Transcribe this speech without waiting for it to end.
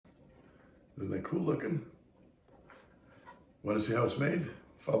Isn't that cool looking? Want to see how it's made?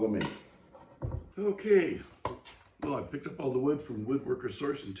 Follow me. Okay, well, I picked up all the wood from Woodworker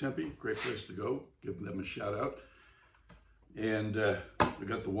Source in Tempe. Great place to go. Give them a shout out. And we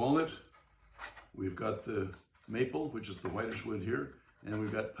got the walnut. We've got the maple, which is the whitish wood here. And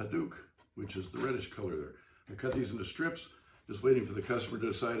we've got paduk, which is the reddish color there. I cut these into strips, just waiting for the customer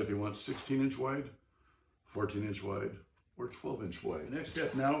to decide if he wants 16-inch wide, 14-inch wide, or 12-inch wide. The next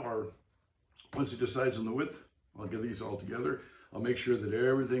step now are, once he decides on the width, I'll get these all together. I'll make sure that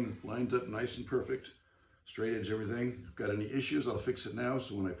everything lines up nice and perfect, straight edge everything. If I've got any issues, I'll fix it now,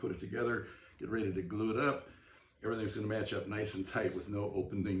 so when I put it together, get ready to glue it up, everything's gonna match up nice and tight with no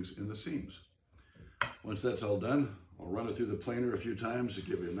openings in the seams. Once that's all done, I'll run it through the planer a few times to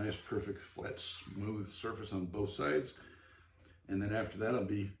give you a nice, perfect, flat, smooth surface on both sides. And then after that, I'll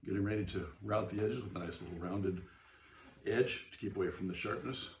be getting ready to route the edges with a nice little rounded edge to keep away from the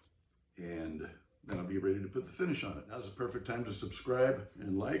sharpness. And then I'll be ready to put the finish on it. Now's the perfect time to subscribe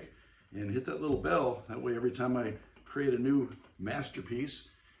and like and hit that little bell. That way, every time I create a new masterpiece,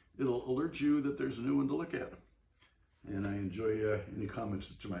 it'll alert you that there's a new one to look at. And I enjoy any comments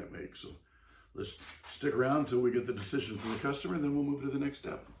that you might make. So let's stick around until we get the decision from the customer, and then we'll move to the next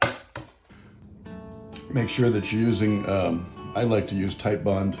step. Make sure that you're using, I like to use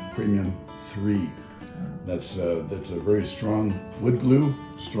Titebond Premium 3. That's a very strong wood glue,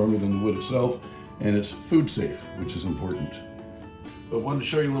 stronger than the wood itself, and it's food safe, which is important. But I wanted to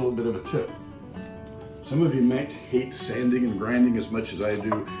show you a little bit of a tip. Some of you might hate sanding and grinding as much as I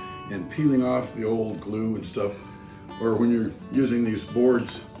do, and peeling off the old glue and stuff, or when you're using these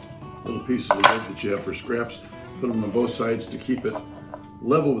boards, little pieces of wood that you have for scraps, put them on both sides to keep it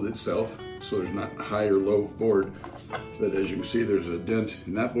level with itself, so there's not a high or low board. But as you can see, there's a dent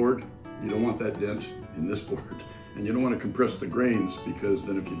in that board. You don't want that dent in this board. And you don't want to compress the grains, because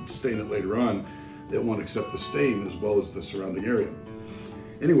then if you stain it later on, it won't accept the stain as well as the surrounding area.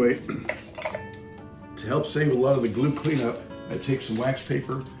 Anyway, to help save a lot of the glue cleanup, I take some wax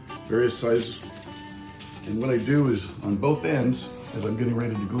paper, various sizes, and what I do is on both ends, as I'm getting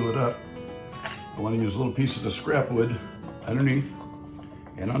ready to glue it up, I want to use little pieces of scrap wood underneath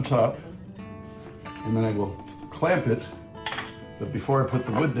and on top, and then I will clamp it, but before I put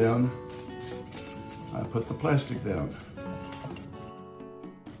the wood down, I put the plastic down,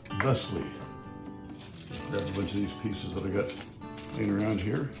 thusly. Grab a bunch of these pieces that I got laying around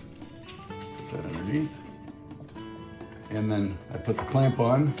here, put that underneath, and then I put the clamp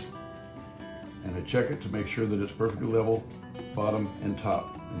on, and I check it to make sure that it's perfectly level, bottom and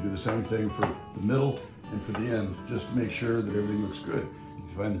top. And do the same thing for the middle and for the end, just to make sure that everything looks good.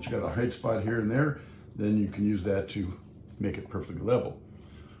 If you find that you got a height spot here and there, then you can use that to make it perfectly level.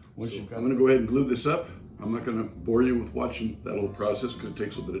 I'm going to go ahead and glue this up. I'm not going to bore you with watching that whole process because it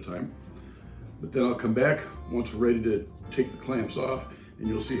takes a bit of time. But then I'll come back once we're ready to take the clamps off, and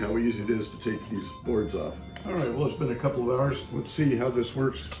you'll see how easy it is to take these boards off. All right, well, it's been a couple of hours. Let's see how this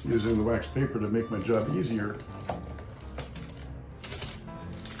works using the wax paper to make my job easier.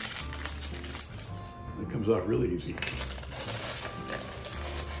 It comes off really easy.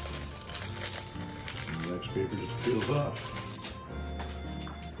 And the wax paper just peels off.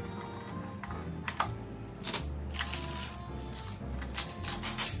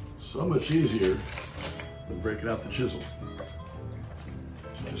 So much easier than breaking out the chisel.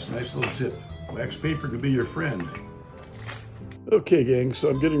 Just a nice little tip. Wax paper can be your friend. Okay, gang, so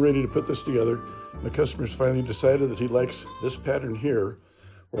I'm getting ready to put this together. My customer's finally decided that he likes this pattern here,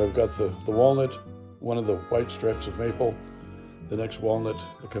 where I've got the walnut, one of the white stripes of maple, the next walnut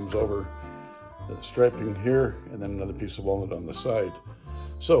that comes over, the striping here, and then another piece of walnut on the side.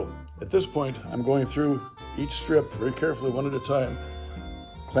 So at this point, I'm going through each strip very carefully, one at a time,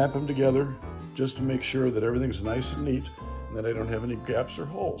 clamp them together just to make sure that everything's nice and neat and that I don't have any gaps or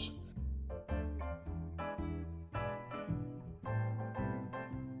holes.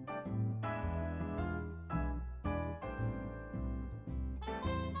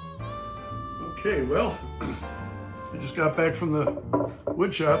 Okay, well, I just got back from the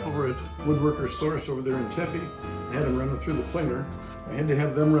wood shop over at Woodworker Source over there in Tempe. I had them run it through the planer. I had to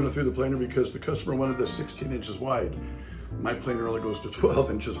have them run it through the planer because the customer wanted this 16 inches wide. My planer only goes to 12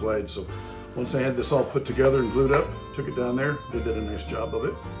 inches wide, so once I had this all put together and glued up, took it down there, they did a nice job of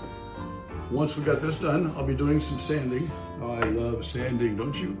it. Once we got this done, I'll be doing some sanding. Oh, I love sanding,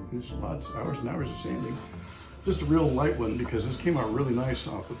 don't you? There's lots, hours and hours of sanding. Just a real light one because this came out really nice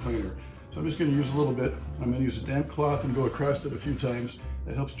off the planer. So I'm just going to use a little bit. I'm going to use a damp cloth and go across it a few times.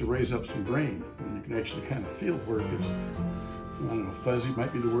 That helps to raise up some grain, and you can actually kind of feel where it gets, I don't know, fuzzy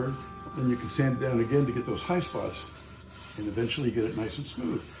might be the word. Then you can sand it down again to get those high spots, and eventually get it nice and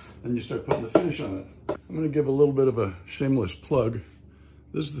smooth. Then you start putting the finish on it. I'm going to give a little bit of a shameless plug.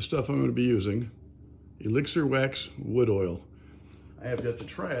 This is the stuff I'm going to be using. Elixir Wax Wood Oil. I have yet to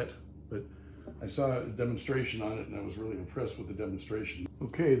try it, but I saw a demonstration on it and I was really impressed with the demonstration.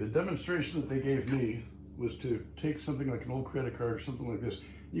 Okay, the demonstration that they gave me was to take something like an old credit card or something like this,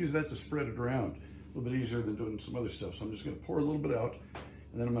 use that to spread it around. A little bit easier than doing some other stuff. So I'm just going to pour a little bit out,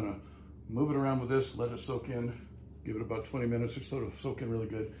 and then I'm going to move it around with this, let it soak in, give it about 20 minutes or so to soak in really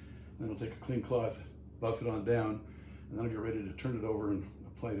good. Then I'll take a clean cloth, buff it on down, and then I'll get ready to turn it over and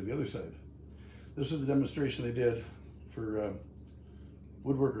apply to the other side. This is the demonstration they did for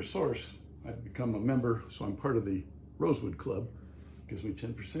Woodworker Source. I've become a member, so I'm part of the Rosewood Club. Gives me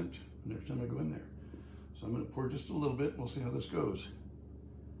 10% every time I go in there. So I'm going to pour just a little bit, and we'll see how this goes.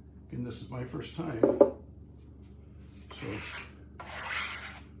 Again, this is my first time, so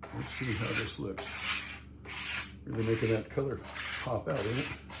let's see how this looks. Really making that color pop out, isn't it?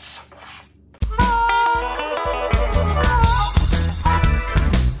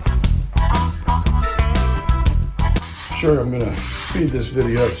 Sure, I'm going to speed this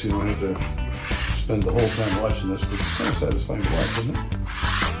video up so you don't have to spend the whole time watching this, but it's kind of satisfying to watch, isn't it?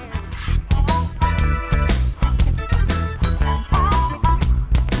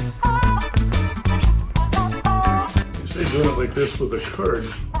 Doing it like this with a card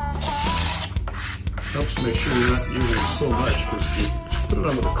helps make sure you're not using so much, because if you put it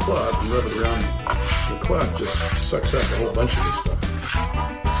on with a cloth and rub it around, the cloth just sucks up a whole bunch of this stuff.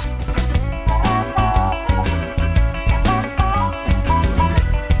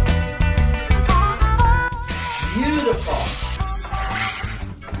 Beautiful.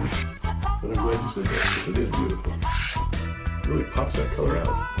 But I'm glad you said that, because it is beautiful. It really pops that color out.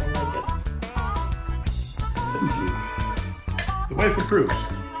 I like it. Thank you. The wife approves.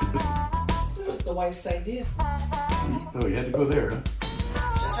 It was the wife's idea. Oh, you had to go there, huh?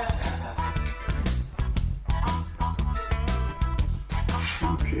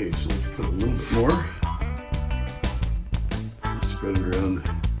 Okay, so let's put a little bit more. Spread it around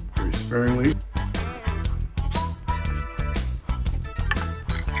very sparingly.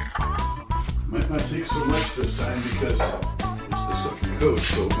 Might not take so much this time because it's the silken coat,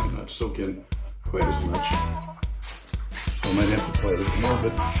 so it might not soak in quite as much. So I might have to apply a little more,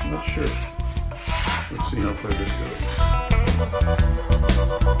 but I'm not sure. Let's see how far this goes.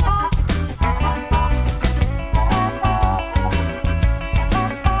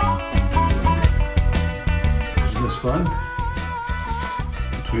 Isn't this fun?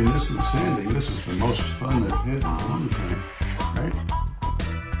 Between this and sanding, this is the most fun I've had in a long time, right?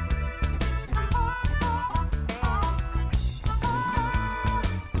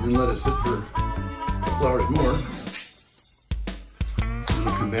 And then let it sit for a couple hours more. And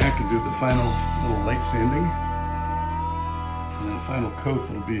we'll come back and do the final little light sanding. And then a final coat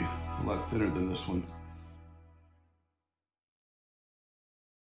that'll be a lot thinner than this one.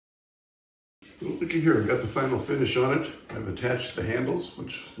 Well, looky here, I've got the final finish on it. I've attached the handles,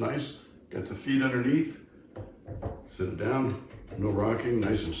 which is nice. Got the feet underneath. Set it down, no rocking,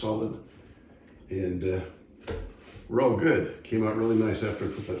 nice and solid. And we're all good. Came out really nice after I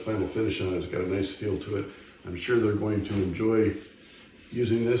put that final finish on it. It's got a nice feel to it. I'm sure they're going to enjoy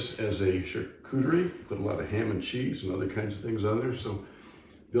using this as a charcuterie. Put a lot of ham and cheese and other kinds of things on there. So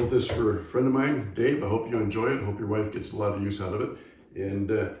built this for a friend of mine, Dave. I hope you enjoy it. I hope your wife gets a lot of use out of it. And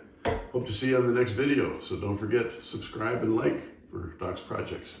hope to see you on the next video. So don't forget, subscribe and like for Doc's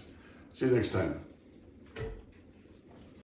projects. See you next time.